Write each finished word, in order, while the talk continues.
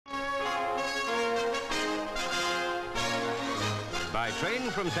By train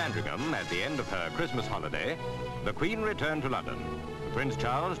from Sandringham at the end of her Christmas holiday, the Queen returned to London. Prince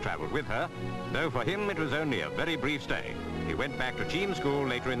Charles travelled with her, though for him it was only a very brief stay. He went back to Cheam School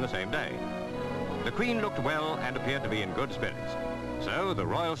later in the same day. The Queen looked well and appeared to be in good spirits. So the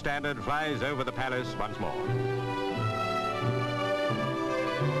royal standard flies over the palace once more.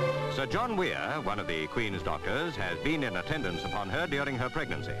 Sir John Weir, one of the Queen's doctors, has been in attendance upon her during her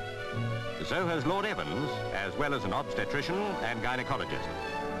pregnancy. So has Lord Evans, as well as an obstetrician and gynecologist.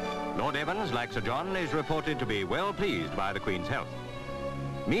 Lord Evans, like Sir John, is reported to be well pleased by the Queen's health.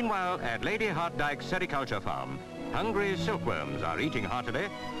 Meanwhile, at Lady Hart Dyke's sericulture farm, hungry silkworms are eating heartily,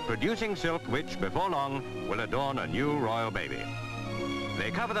 producing silk which, before long, will adorn a new royal baby.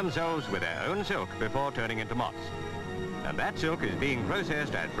 They cover themselves with their own silk before turning into moths. And that silk is being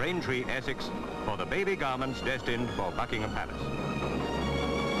processed at Braintree, Essex, for the baby garments destined for Buckingham Palace.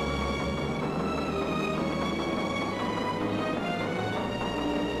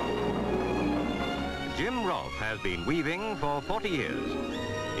 Jim Rolfe has been weaving for 40 years.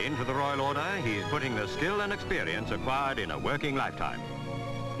 Into the Royal Order, he's putting the skill and experience acquired in a working lifetime.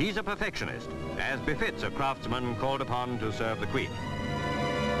 He's a perfectionist, as befits a craftsman called upon to serve the Queen.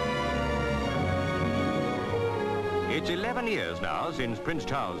 It's 11 years now since Prince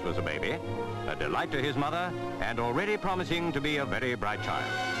Charles was a baby, a delight to his mother, and already promising to be a very bright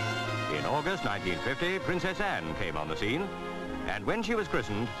child. In August 1950, Princess Anne came on the scene, and when she was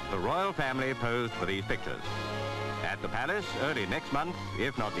christened, the royal family posed for these pictures. At the palace, early next month,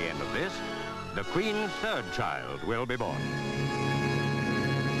 if not the end of this, the Queen's third child will be born.